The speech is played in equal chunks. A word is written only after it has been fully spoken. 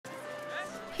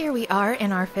Here we are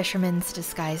in our fishermen's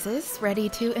disguises, ready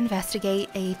to investigate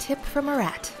a tip from a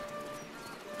rat.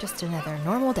 Just another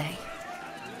normal day.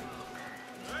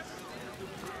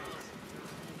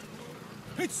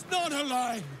 It's not a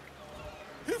lie!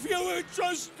 If you would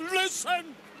just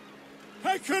listen,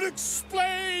 I could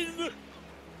explain!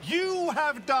 You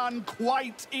have done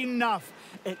quite enough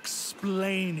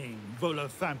explaining,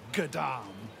 Gadam.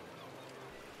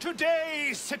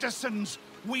 Today, citizens,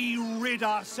 we rid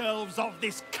ourselves of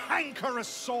this cankerous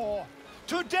sore.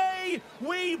 Today,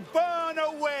 we burn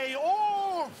away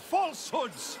all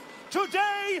falsehoods.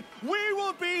 Today, we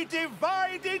will be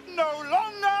divided no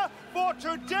longer, for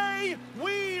today,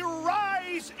 we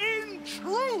rise in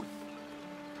truth.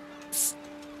 Psst.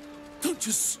 Don't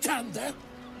just stand there.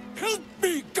 Help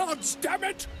me,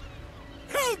 goddammit!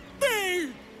 Help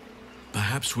me!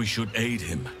 Perhaps we should aid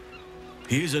him.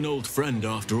 He is an old friend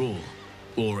after all.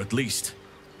 Or at least,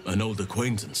 an old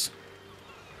acquaintance.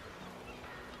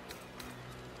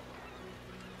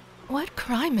 What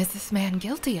crime is this man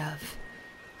guilty of?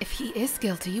 If he is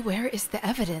guilty, where is the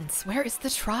evidence? Where is the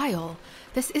trial?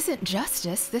 This isn't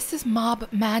justice, this is mob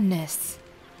madness.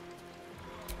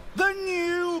 The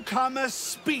newcomer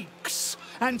speaks,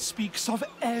 and speaks of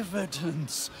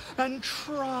evidence, and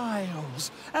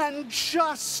trials, and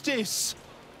justice.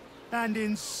 And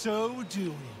in so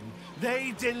doing,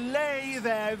 they delay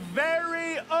their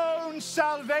very own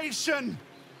salvation.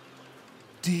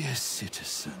 Dear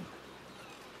citizen,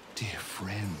 dear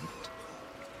friend,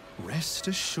 rest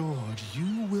assured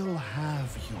you will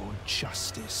have your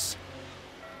justice.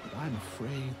 But I'm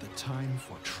afraid the time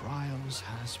for trials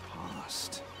has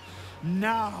passed.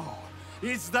 Now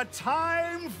is the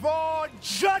time for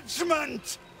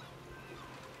judgment!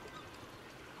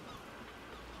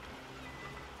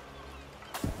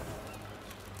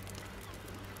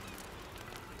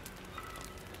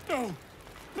 No!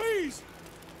 Please!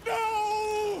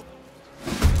 No!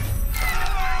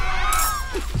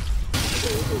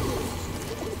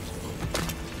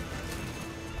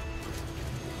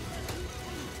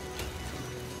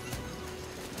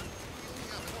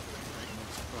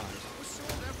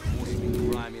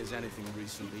 Grimy as anything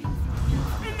recently. A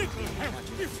little help,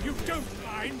 if you don't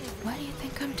mind. What do you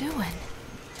think I'm doing?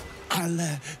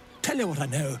 I'll tell you what I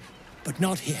know, but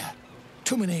not here.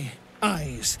 Too many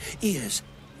eyes, ears,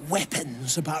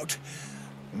 weapons about.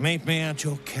 Meet me at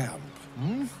your camp,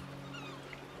 hmm?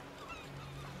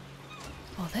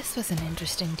 Well, this was an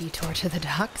interesting detour to the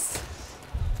docks.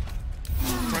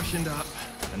 Freshened up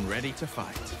and ready to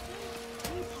fight.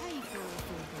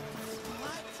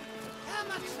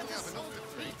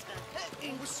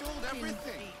 We sold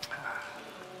everything.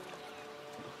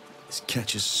 This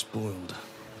catch is spoiled.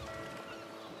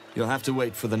 You'll have to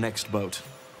wait for the next boat.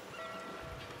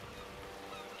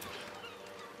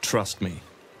 Trust me,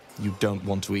 you don't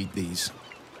want to eat these.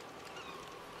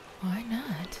 Why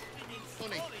not?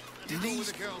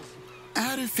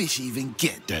 How do fish even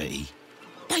get dirty?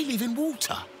 They live in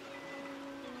water.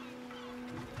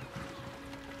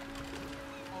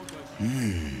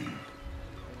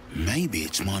 Maybe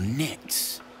it's my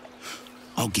nets.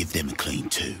 I'll give them a clean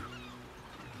too.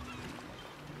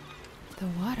 The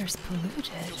water's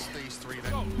polluted.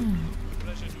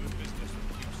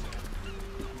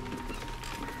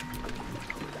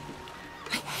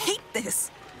 I hate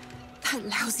this. That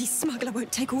lousy smuggler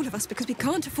won't take all of us because we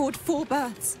can't afford 4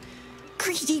 berths.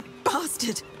 Greedy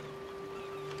bastard!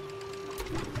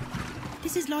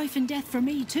 This is life and death for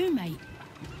me too, mate.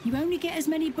 You only get as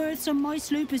many berths on my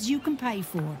sloop as you can pay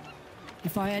for.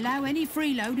 If I allow any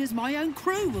freeloaders, my own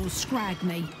crew will scrag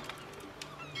me.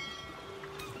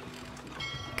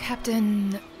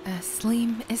 Captain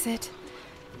Sleem, is it?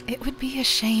 It would be a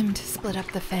shame to split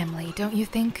up the family, don't you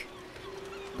think?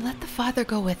 Let the father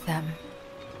go with them.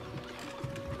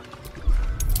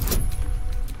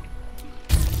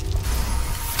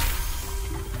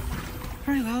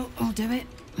 Very well, I'll do it.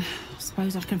 I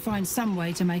suppose I can find some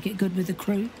way to make it good with the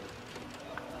crew.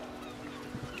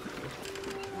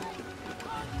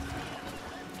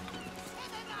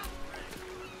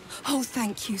 Oh,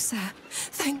 thank you, sir.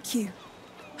 Thank you.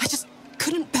 I just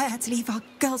couldn't bear to leave our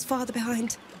girl's father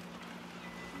behind.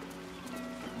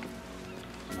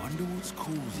 Wonder what's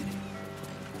causing it.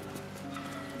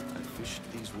 I've fished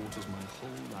these waters my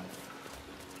whole life.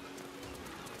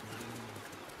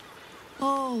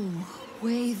 Oh,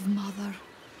 Wave Mother,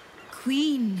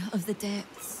 Queen of the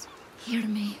Depths, hear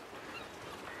me.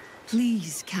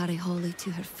 Please carry Holly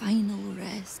to her final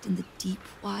rest in the deep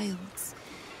wilds.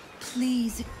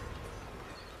 Please.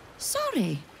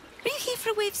 Sorry, are you here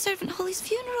for Wave Servant Holly's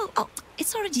funeral? Oh,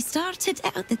 it's already started.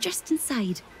 They're just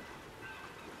inside.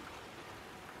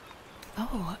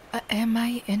 Oh, am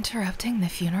I interrupting the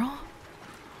funeral?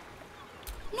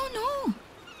 No.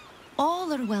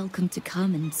 All are welcome to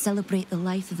come and celebrate the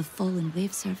life of the fallen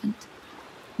wave servant.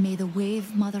 May the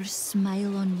wave mother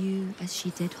smile on you as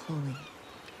she did Holly.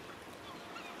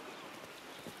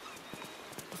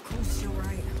 Of course you're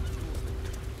right.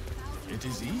 It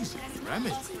is easy,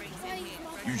 remedy.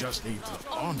 You just need to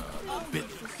honor a bit.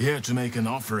 Here to make an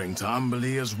offering to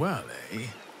Umberlee as well, eh?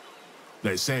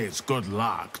 They say it's good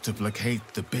luck to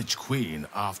placate the bitch queen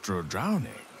after a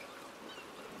drowning.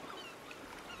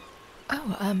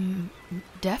 Oh,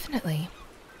 definitely.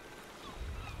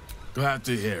 Glad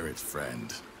to hear it,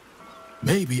 friend.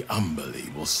 Maybe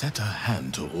Umberlee will set her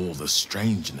hand to all the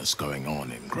strangeness going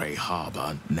on in Grey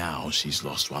Harbor now she's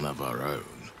lost one of her own.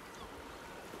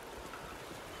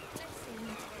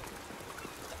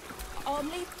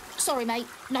 Sorry, mate.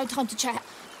 No time to chat.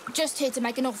 Just here to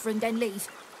make an offering, then leave.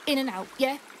 In and out,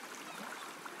 yeah?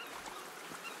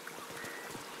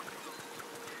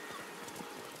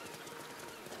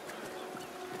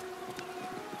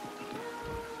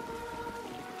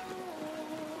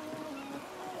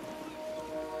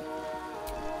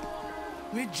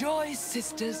 Rejoice,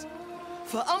 sisters,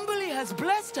 for Umberlee has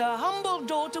blessed her humble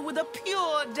daughter with a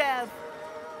pure death.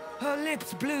 Her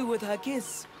lips blue with her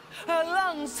kiss, her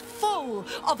lungs full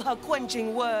of her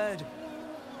quenching word.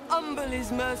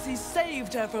 Umberlee's mercy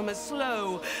saved her from a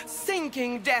slow,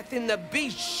 sinking death in the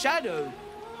beast's shadow.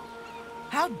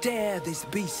 How dare this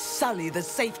beast sully the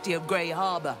safety of Grey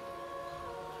Harbor?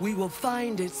 We will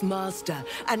find its master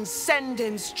and send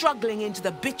him struggling into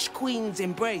the bitch queen's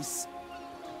embrace.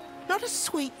 Not a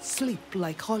sweet sleep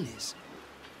like Holly's,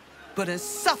 but a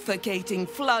suffocating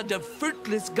flood of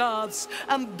fruitless garths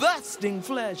and bursting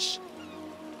flesh.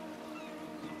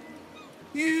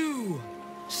 You,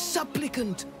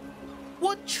 supplicant,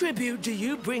 what tribute do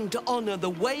you bring to honor the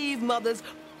Wave Mother's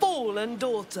fallen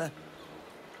daughter?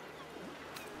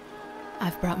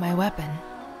 I've brought my weapon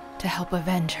to help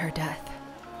avenge her death.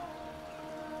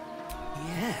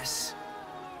 Yes.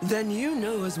 Then you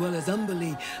know as well as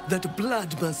Umberlee that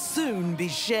blood must soon be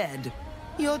shed.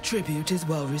 Your tribute is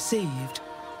well received.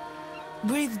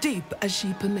 Breathe deep as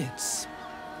she permits.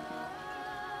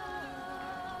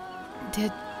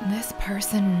 Did this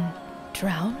person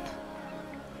drown?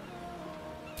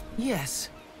 Yes.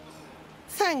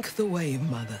 Thank the Wave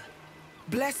Mother.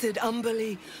 Blessed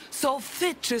Umberlee saw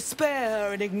fit to spare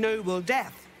her an ignoble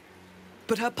death.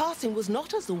 But her passing was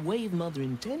not as the Wave Mother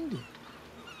intended.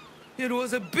 It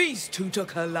was a beast who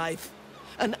took her life.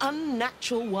 An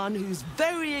unnatural one whose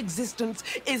very existence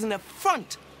is an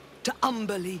affront to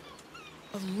Umberlee.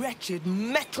 A wretched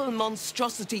metal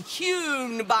monstrosity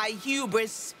hewn by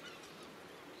hubris.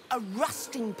 A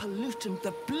rusting pollutant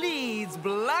that bleeds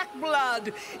black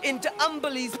blood into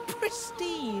Umberlee's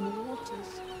pristine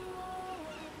waters.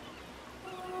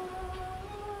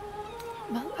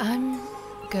 Well, I'm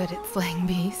good at slaying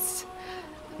beasts.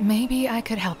 Maybe I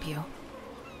could help you.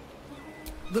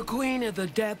 The Queen of the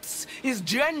Depths is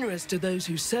generous to those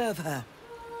who serve her,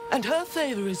 and her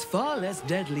favor is far less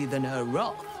deadly than her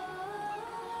wrath.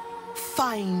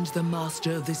 Find the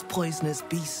master of this poisonous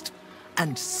beast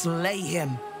and slay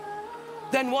him.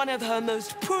 Then one of her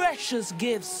most precious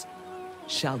gifts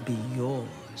shall be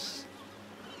yours.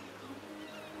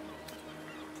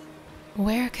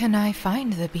 Where can I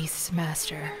find the beast's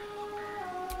master?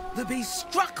 The beast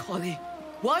struck Holly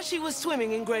while she was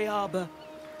swimming in Grey Harbor.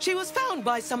 She was found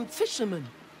by some fishermen.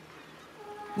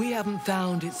 We haven't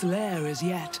found its lair as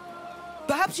yet.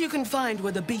 Perhaps you can find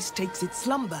where the beast takes its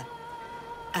slumber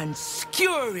and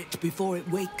skewer it before it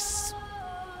wakes.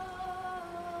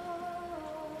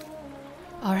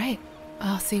 All right,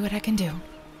 I'll see what I can do.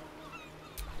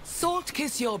 Salt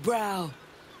kiss your brow.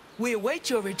 We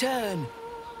await your return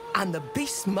and the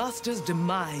Beastmaster's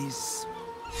demise.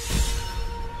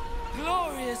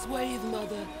 Glorious Wave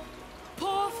Mother,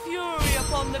 pour fury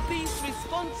upon the beast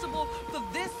responsible for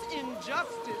this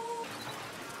injustice.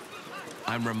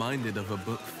 I'm reminded of a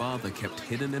book Father kept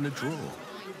hidden in a drawer.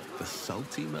 The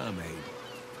Salty Mermaid.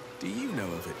 Do you know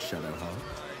of it,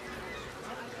 Shadowheart?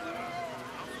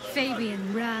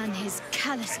 Fabian ran his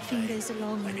callous fingers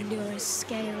along Lure's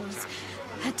scales.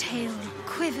 Her tail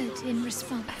quivered in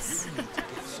response.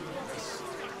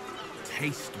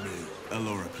 Taste me,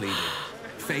 Allura pleaded.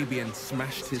 Fabian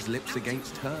smashed his lips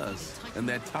against hers, and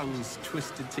their tongues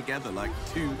twisted together like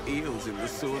two eels in the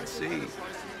Sword Sea.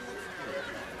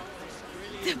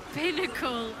 The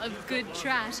pinnacle of good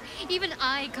trash. Even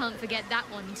I can't forget that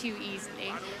one too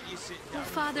easily. Your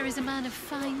father is a man of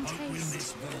fine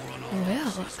taste.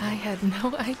 Well, I had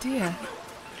no idea.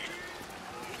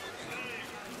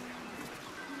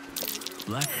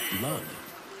 Black blood.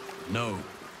 No.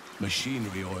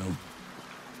 Machinery oil.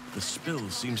 The spill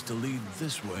seems to lead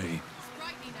this way.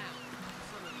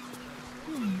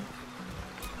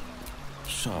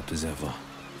 Sharp as ever.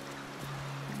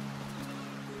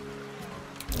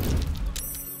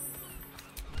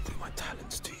 Put my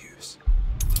talents to use.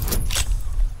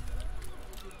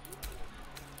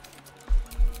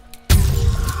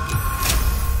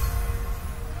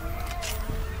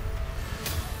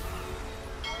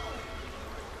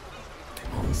 They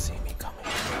won't see me coming.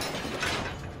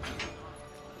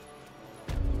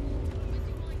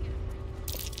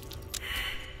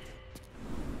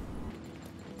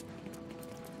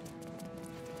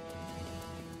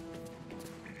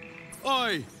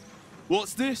 Oi!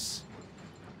 What's this?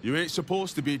 You ain't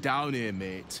supposed to be down here,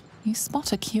 mate. You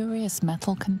spot a curious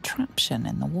metal contraption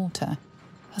in the water.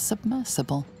 A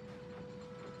submersible.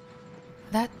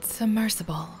 That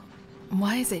submersible.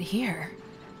 Why is it here?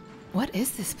 What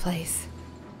is this place?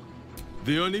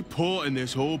 The only port in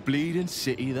this whole bleeding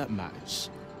city that matters.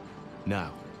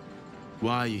 Now,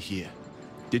 why are you here?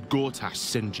 Did Gortash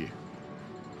send you?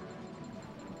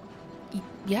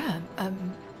 Yeah,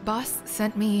 boss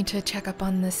sent me to check up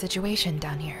on the situation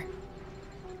down here.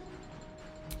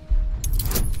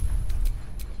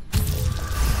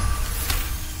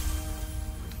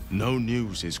 No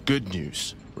news is good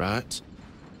news, right?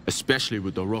 Especially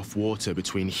with the rough water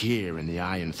between here and the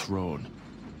Iron Throne.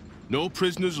 No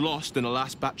prisoners lost in the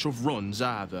last batch of runs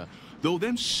either, though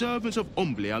them servants of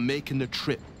Umbly are making the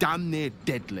trip damn near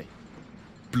deadly.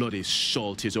 Bloody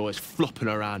salt is always flopping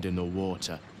around in the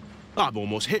water. I've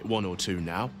almost hit one or two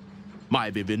now. Might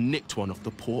have even nicked one off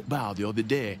the port bow the other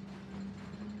day.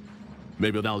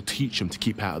 Maybe that'll teach them to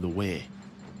keep out of the way.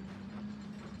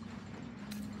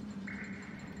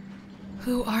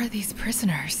 Who are these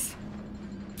prisoners?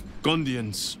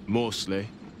 Gondians, mostly.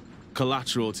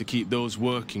 Collateral to keep those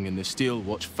working in the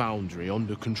Steelwatch foundry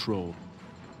under control.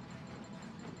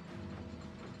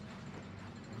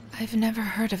 I've never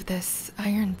heard of this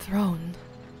Iron Throne.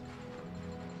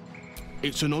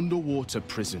 It's an underwater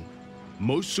prison,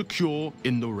 most secure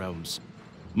in the realms.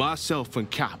 Myself and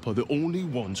Cap are the only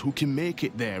ones who can make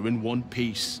it there in one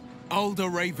piece. Older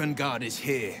Ravenguard is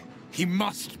here. He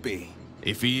must be.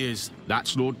 If he is,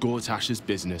 that's Lord Gortash's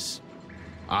business.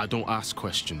 I don't ask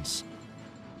questions.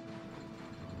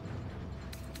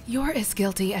 You're as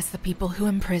guilty as the people who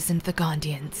imprisoned the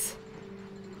Gondians.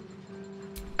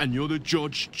 And you're the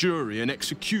judge, jury, and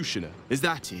executioner, is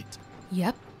that it?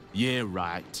 Yep. Yeah,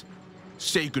 right.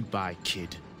 Say goodbye,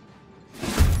 kid.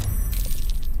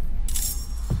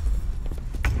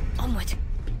 Onward.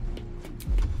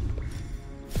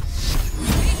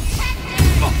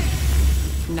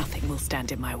 Nothing will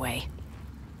stand in my way.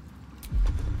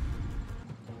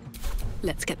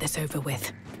 Let's get this over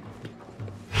with.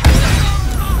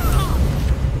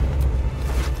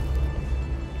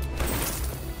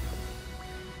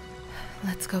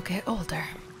 Let's go get older.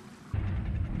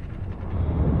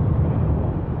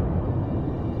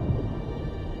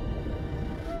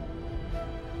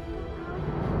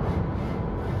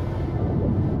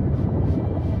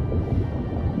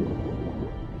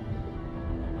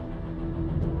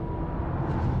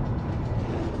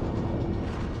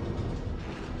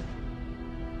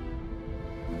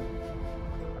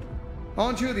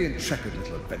 Aren't you the intrepid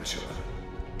little adventurer,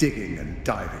 digging and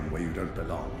diving where you don't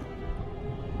belong?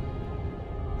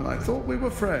 I thought we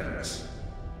were friends.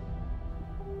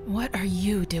 What are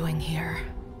you doing here?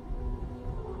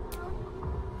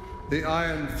 The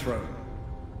Iron Throne,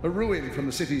 a ruin from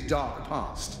the city's dark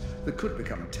past that could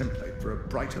become a template for a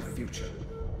brighter future.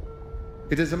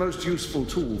 It is a most useful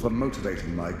tool for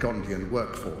motivating my Gondian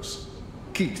workforce,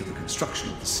 key to the construction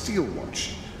of the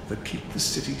Steelwatch that keep the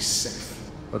city safe.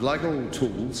 But like all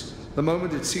tools, the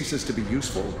moment it ceases to be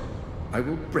useful, I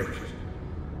will break it.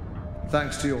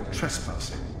 Thanks to your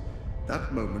trespassing,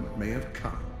 that moment may have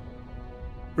come.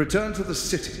 Return to the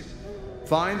city,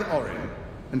 find Orin,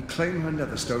 and claim her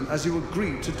Netherstone as you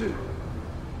agreed to do.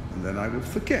 And then I will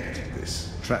forget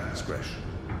this transgression.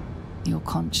 Your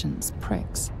conscience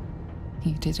pricks.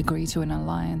 You did agree to an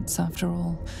alliance after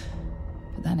all.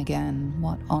 But then again,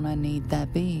 what honor need there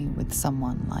be with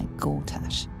someone like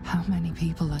Gortash? How many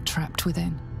people are trapped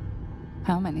within?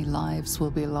 How many lives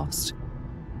will be lost?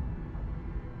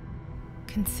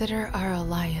 Consider our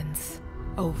alliance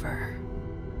over.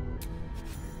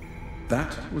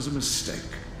 That was a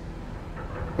mistake.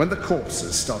 When the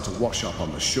corpses start to wash up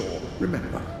on the shore,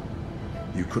 remember,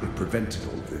 you could have prevented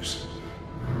all this.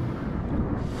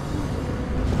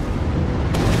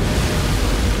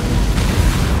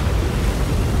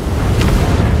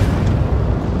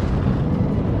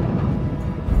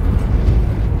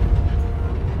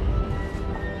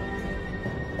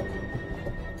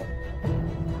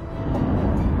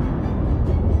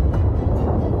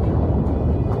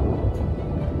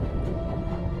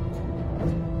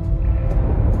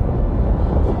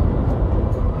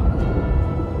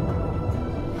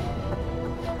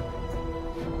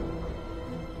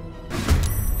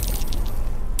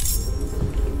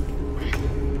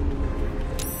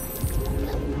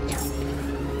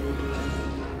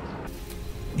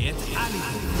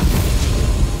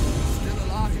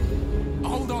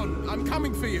 I'm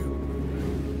coming for you.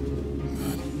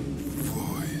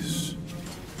 Voice.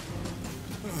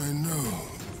 I know.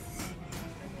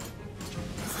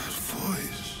 That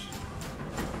voice.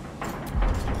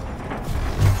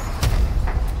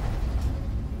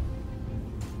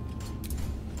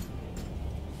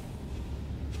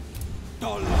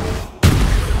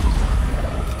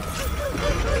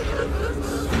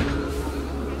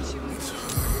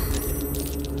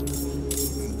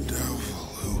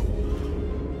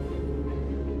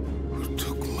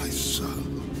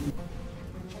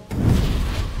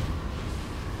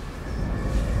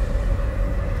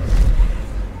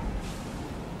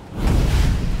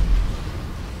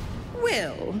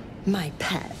 Wyll, my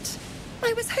pet,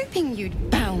 I was hoping you'd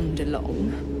bound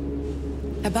along.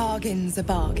 A bargain's a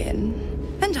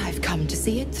bargain, and I've come to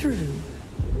see it through.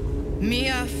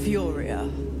 Mia Furia.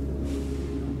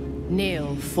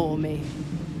 Kneel for me.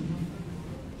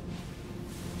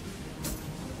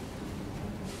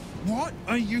 What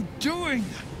are you doing?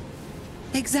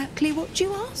 Exactly what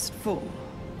you asked for.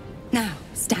 Now,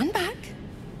 stand back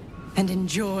and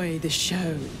enjoy the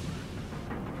show.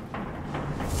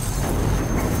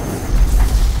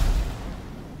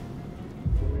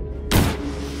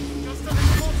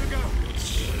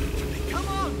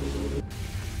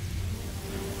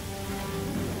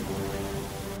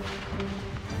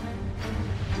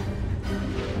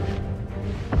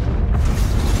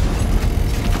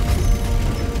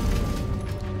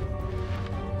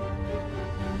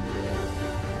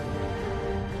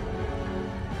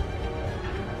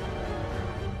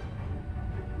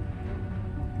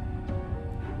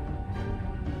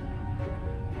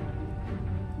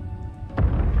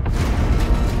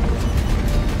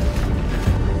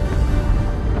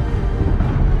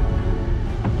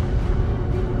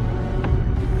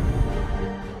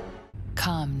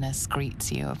 Calmness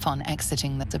greets you upon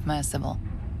exiting the submersible.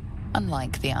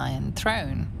 Unlike the Iron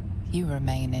Throne, you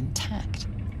remain intact.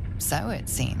 So it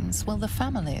seems will the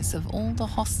families of all the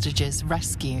hostages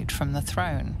rescued from the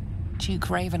throne. Duke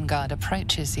Ravengard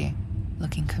approaches you,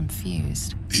 looking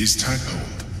confused. He's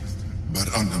tadpoled,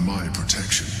 but under my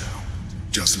protection now,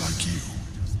 just like you.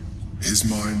 His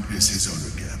mind is his own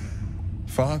again.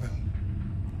 Father?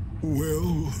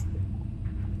 Wyll.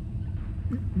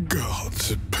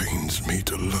 Gods, it pains me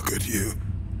to look at you.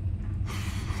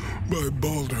 By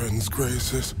Baldur's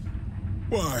graces,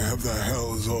 why have the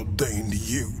hells ordained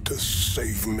you to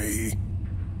save me?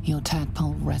 Your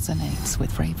tadpole resonates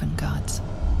with Ravengard's.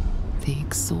 The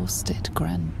exhausted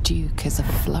Grand Duke is a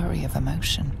flurry of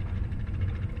emotion.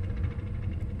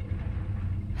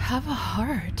 Have a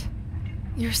heart.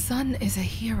 Your son is a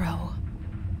hero.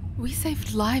 We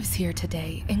saved lives here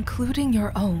today, including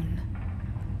your own.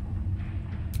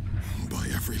 By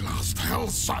every last hell,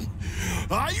 son!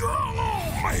 My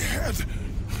head!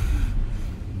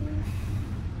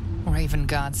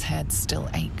 Ravengard's head still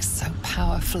aches so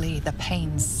powerfully the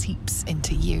pain seeps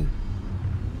into you.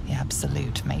 The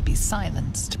Absolute may be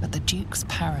silenced, but the Duke's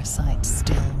parasite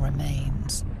still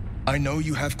remains. I know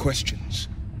you have questions.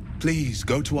 Please,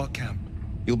 go to our camp.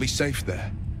 You'll be safe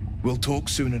there. We'll talk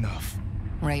soon enough.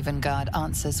 Ravengard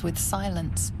answers with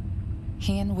silence.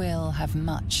 He and Wyll have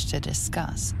much to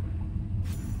discuss.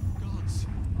 Gods,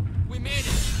 we made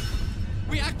it!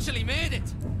 We actually made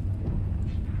it!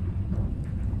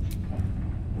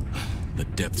 The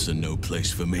depths are no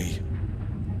place for me.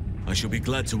 I shall be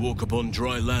glad to walk upon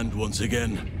dry land once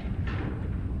again.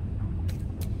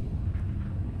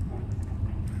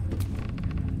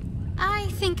 I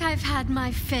think I've had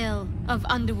my fill of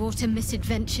underwater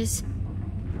misadventures.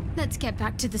 Let's get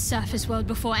back to the surface world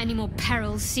before any more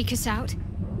perils seek us out.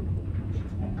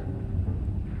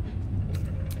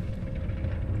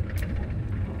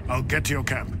 I'll get to your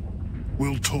camp.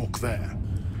 We'll talk there.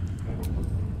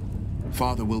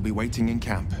 Father will be waiting in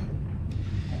camp.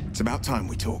 It's about time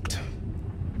we talked.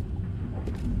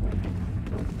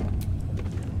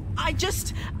 I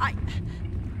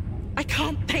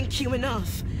can't thank you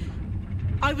enough.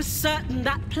 I was certain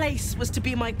that place was to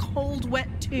be my cold, wet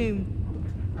tomb.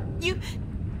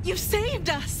 You saved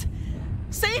us!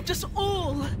 Saved us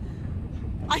all!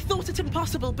 I thought it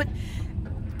impossible, but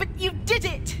you did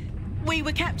it! We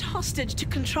were kept hostage to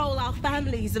control our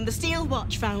families and the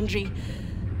Steelwatch foundry,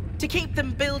 to keep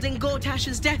them building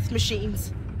Gortash's death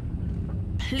machines.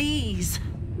 Please.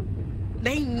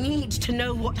 They need to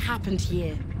know what happened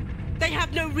here. They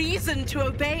have no reason to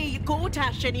obey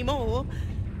Gortash anymore.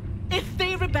 If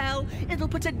they rebel, it'll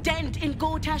put a dent in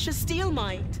Gortash's steel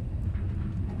might.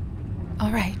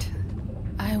 All right.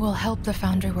 I will help the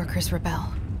foundry workers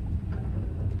rebel.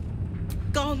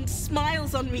 Gond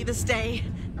smiles on me this day.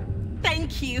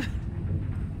 Thank you.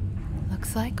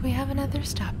 Looks like we have another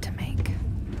stop to make.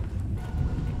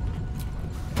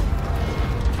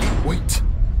 Wait!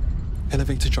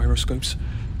 Elevator gyroscopes,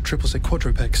 triple set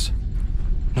quadrupex.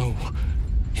 No,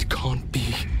 it can't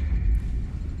be.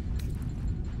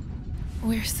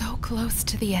 We're so close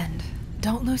to the end.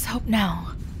 Don't lose hope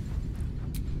now.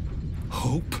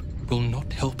 Hope will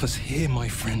not help us here, my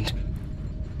friend.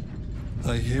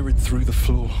 I hear it through the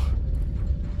floor.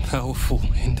 Powerful,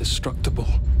 indestructible.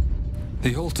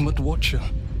 The ultimate watcher.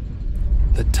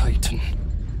 The Titan.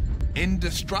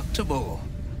 Indestructible.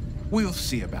 We'll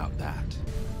see about that.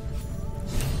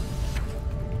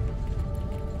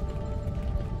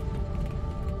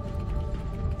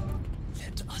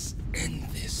 Let us end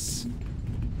this.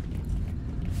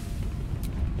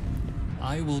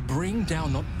 I will bring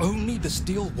down not only the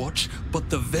Steel Watch, but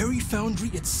the very foundry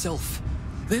itself.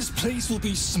 This place will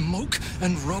be smoke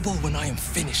and rubble when I am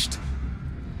finished.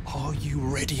 Are you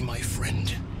ready, my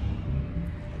friend?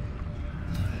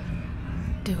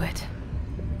 Do it.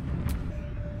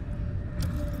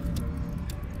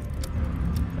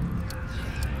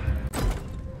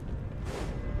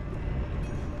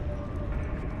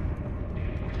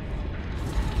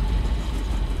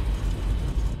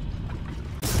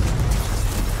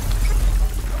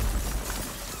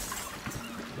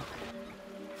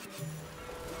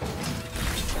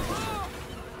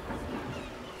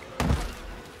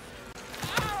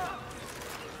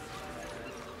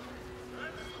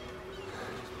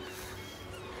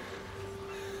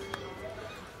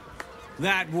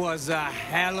 That was a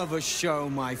hell of a show,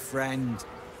 my friend.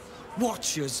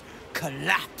 Watchers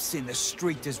collapse in the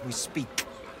street as we speak.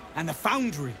 And the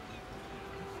foundry.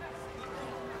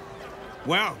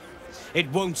 Well, it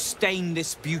won't stain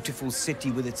this beautiful city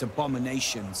with its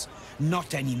abominations.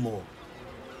 Not anymore.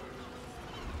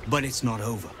 But it's not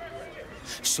over.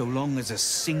 So long as a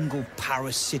single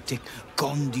parasitic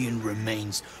Gondian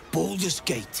remains, Baldur's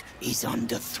Gate is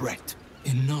under threat.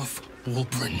 Enough,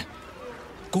 Wulbren.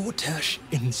 Gortash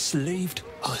enslaved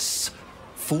us,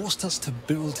 forced us to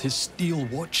build his steel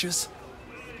watches,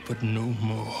 but no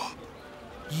more.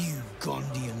 You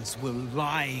Gondians will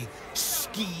lie,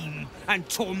 scheme, and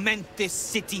torment this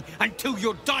city until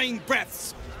your dying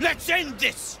breaths. Let's end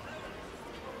this!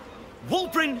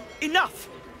 Wulbren, enough!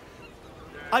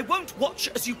 I won't watch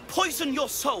as you poison your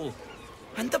soul,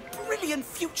 and the brilliant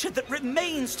future that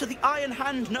remains to the Iron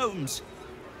Hand Gnomes.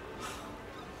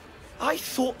 I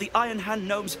thought the Iron Hand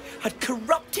Gnomes had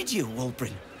corrupted you,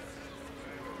 Wulbren.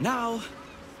 Now,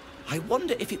 I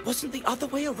wonder if it wasn't the other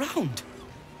way around.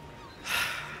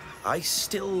 I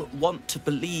still want to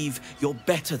believe you're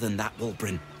better than that,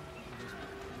 Wulbren.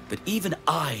 But even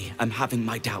I am having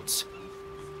my doubts.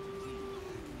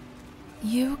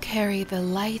 You carry the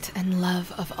light and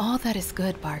love of all that is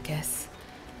good, Barkus.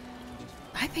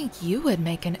 I think you would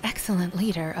make an excellent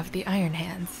leader of the Iron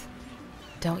Hands.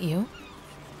 Don't you?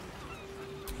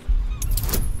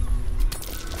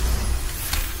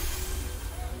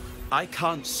 I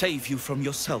can't save you from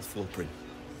yourself, Wulbren.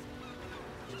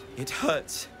 It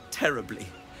hurts terribly,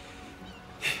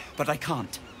 but I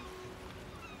can't.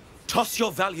 Toss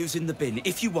your values in the bin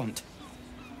if you want,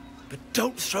 but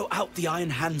don't throw out the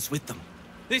Iron Hands with them.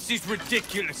 This is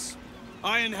ridiculous.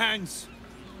 Iron Hands.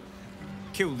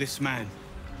 Kill this man.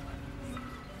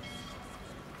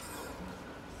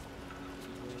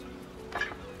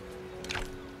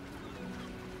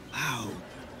 How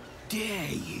dare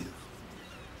you?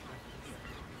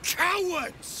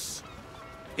 Cowards!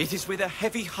 It is with a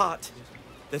heavy heart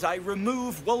that I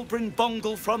remove Wulbren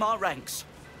Bongal from our ranks.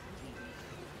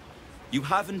 You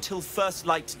have until first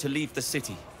light to leave the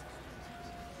city.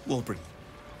 Wulbren.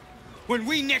 When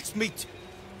we next meet,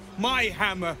 my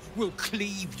hammer will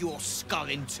cleave your skull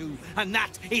in two, and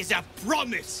that is a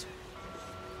promise!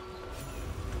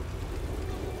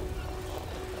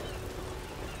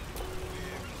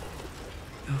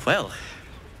 Well,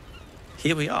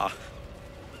 here we are.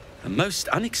 A most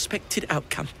unexpected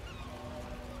outcome.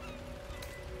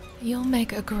 You'll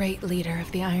make a great leader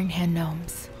of the Iron Hand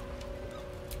Gnomes.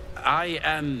 I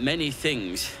am many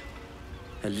things.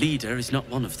 A leader is not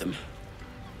one of them.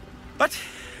 But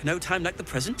no time like the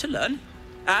present to learn.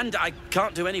 And I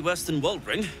can't do any worse than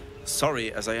Wulbren,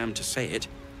 sorry as I am to say it.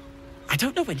 I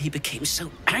don't know when he became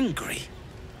so angry.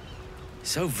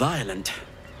 So violent.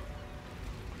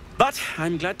 But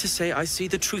I'm glad to say I see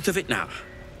the truth of it now.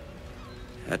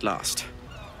 At last.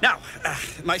 Now,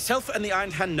 myself and the Iron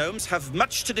Hand Gnomes have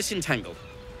much to disentangle.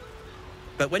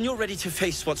 But when you're ready to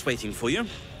face what's waiting for you,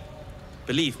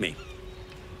 believe me,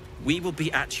 we will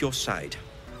be at your side.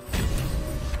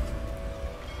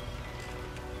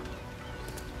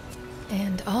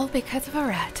 And all because of a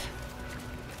rat.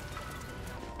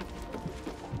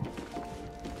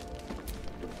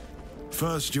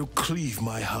 First you cleave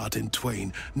my heart in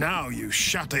twain, now you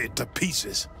shatter it to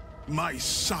pieces. My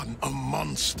son, a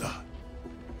monster.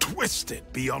 Twisted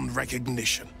beyond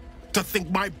recognition. To think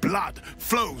my blood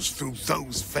flows through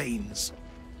those veins.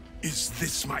 Is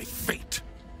this my fate?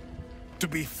 To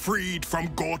be freed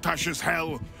from Gortash's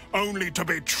hell, only to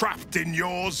be trapped in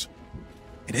yours?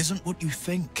 It isn't what you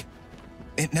think.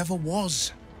 It never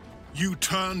was. You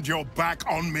turned your back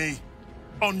on me,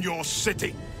 on your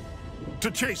city,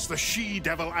 to chase the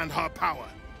she-devil and her power.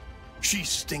 She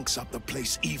stinks up the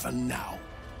place even now.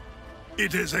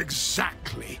 It is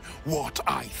exactly what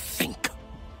I think.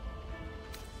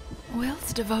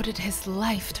 Wyll's devoted his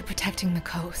life to protecting the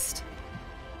coast.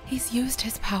 He's used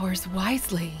his powers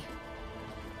wisely.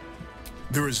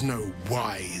 There is no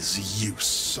wise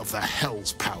use of the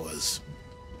Hell's powers.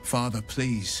 Father,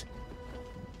 please.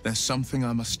 There's something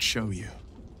I must show you.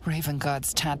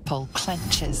 Ravenguard's tadpole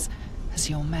clenches as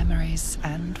your memories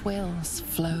and Wyll's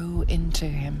flow into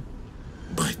him.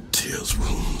 My tears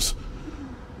wounds.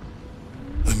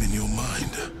 I'm in your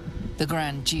mind. The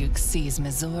Grand Duke sees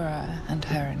Mizora and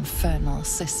her infernal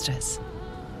sisters.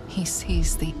 He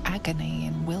sees the agony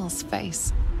in Wyll's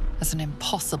face as an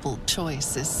impossible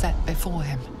choice is set before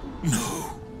him.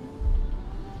 No.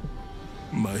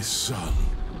 My son.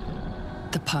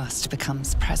 The past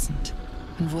becomes present,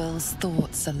 and Wyll's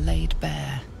thoughts are laid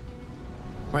bare.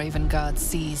 Ravenguard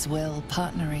sees Wyll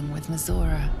partnering with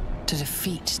Mizora to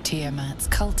defeat Tiamat's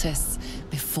cultists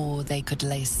before they could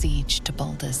lay siege to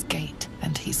Baldur's Gate,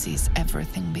 and he sees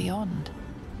everything beyond.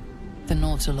 The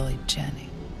Nautiloid journey,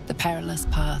 the perilous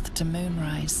path to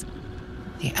Moonrise,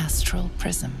 the astral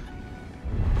prism,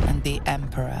 and the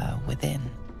Emperor within.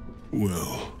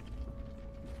 Well,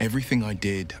 everything I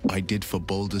did for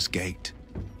Baldur's Gate.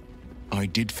 I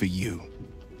did for you.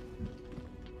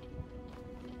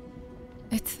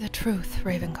 It's the truth,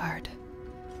 Ravenguard.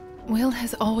 Wyll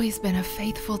has always been a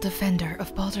faithful defender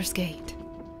of Baldur's Gate.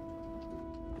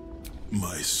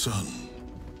 My son.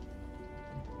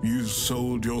 You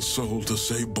sold your soul to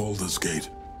save Baldur's Gate,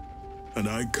 and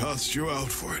I cast you out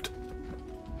for it.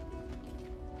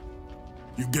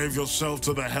 You gave yourself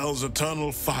to the Hell's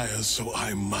eternal fires so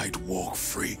I might walk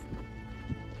free.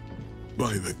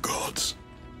 By the gods.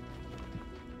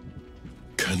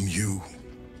 Can you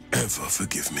ever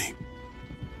forgive me?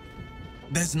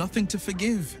 There's nothing to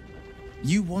forgive.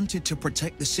 You wanted to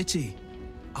protect the city.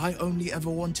 I only ever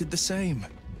wanted the same.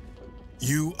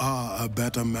 You are a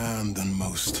better man than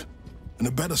most, and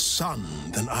a better son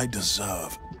than I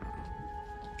deserve.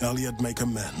 I'll yet make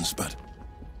amends, but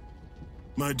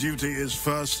my duty is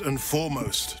first and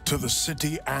foremost to the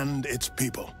city and its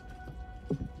people.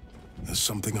 There's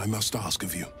something I must ask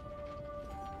of you.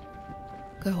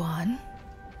 Go on.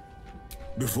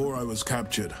 Before I was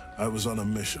captured, I was on a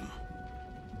mission.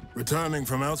 Returning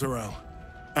from Elturel,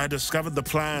 I discovered the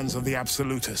plans of the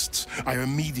Absolutists. I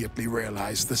immediately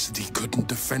realized the city couldn't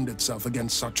defend itself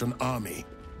against such an army.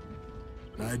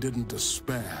 I didn't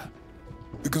despair,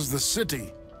 because the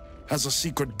city has a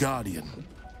secret guardian,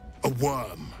 a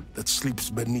worm that sleeps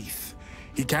beneath.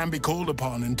 He can be called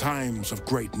upon in times of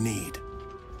great need.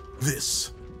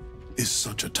 This is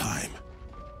such a time.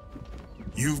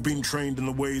 You've been trained in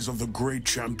the ways of the great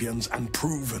champions and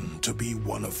proven to be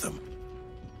one of them.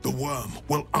 The worm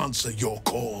will answer your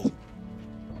call.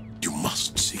 You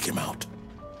must seek him out.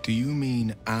 Do you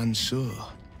mean Ansur?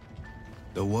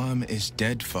 The worm is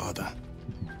dead, Father.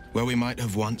 Where we might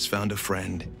have once found a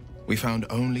friend, we found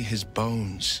only his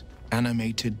bones,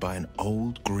 animated by an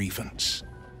old grievance.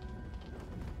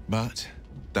 But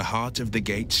the heart of the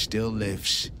gate still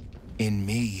lives. In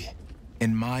me,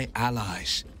 in my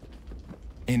allies.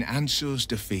 In Ansur's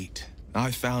defeat,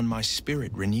 I found my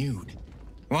spirit renewed.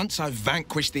 Once I've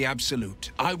vanquished the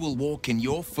Absolute, I will walk in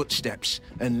your footsteps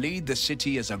and lead the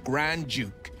city as a Grand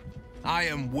Duke. I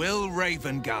am Wyll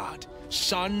Ravengard,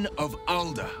 son of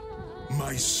Ulder.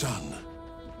 My son.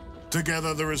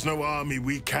 Together there is no army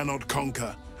we cannot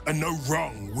conquer, and no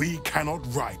wrong we cannot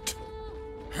right.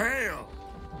 Hail,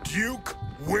 Duke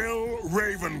Wyll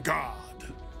Ravengard!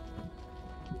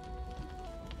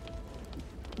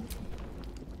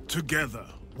 Together,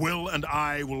 Wyll and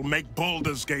I will make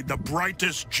Baldur's Gate the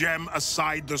brightest gem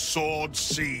aside the Sword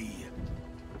Sea.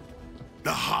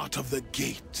 The heart of the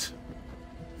gate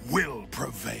will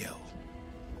prevail.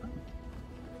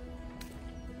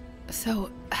 So,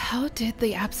 how did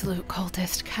the Absolute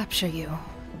Cultist capture you?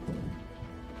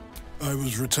 I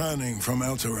was returning from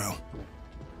Elturel.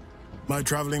 My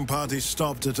traveling party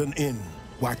stopped at an inn,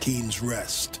 Joaquin's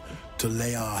Rest, to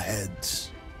lay our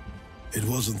heads. It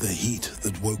wasn't the heat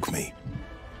that woke me.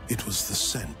 It was the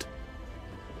scent.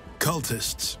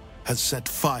 Cultists had set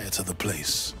fire to the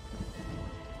place.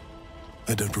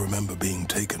 I don't remember being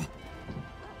taken.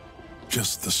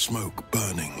 Just the smoke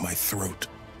burning my throat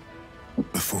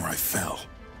before I fell.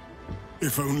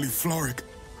 If only Floric...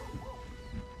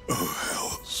 Oh,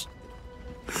 hells.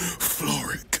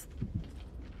 Floric.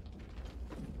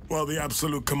 While the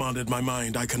Absolute commanded my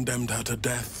mind, I condemned her to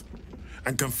death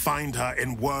and confined her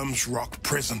in Worm's Rock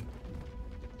prison.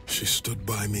 She stood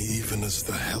by me even as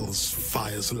the hell's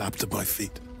fires lapped at my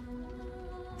feet.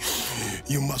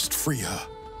 You must free her.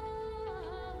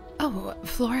 Oh,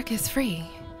 Floric is free.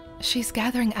 She's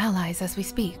gathering allies as we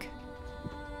speak.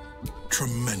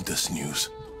 Tremendous news.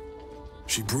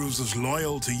 She proves as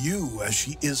loyal to you as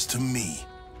she is to me.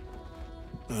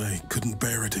 I couldn't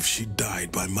bear it if she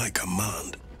died by my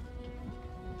command.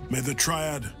 May the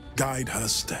Triad guide her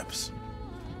steps.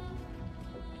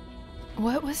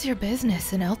 What was your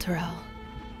business in Elturel?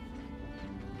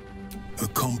 A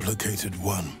complicated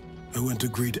one. I went to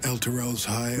greet Elturel's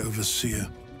High Overseer.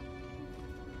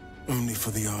 Only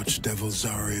for the Archdevil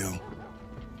Zariel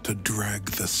to drag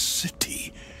the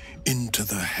city into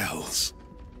the hells.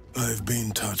 I've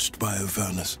been touched by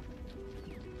Avernus.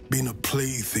 Been a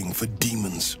plaything for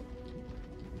demons.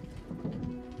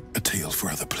 A tale for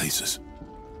other places.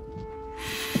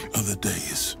 Other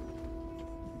days.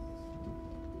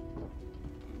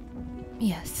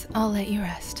 Yes, I'll let you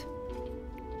rest.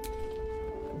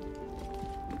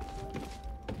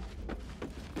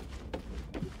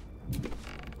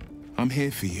 I'm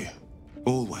here for you.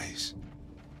 Always.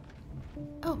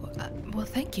 Oh, well,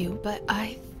 thank you, but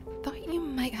I thought you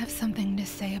might have something to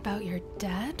say about your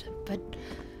dad, but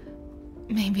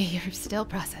maybe you're still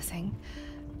processing.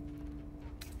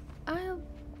 I'll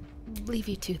leave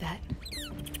you to that.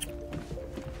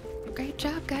 Great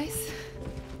job, guys.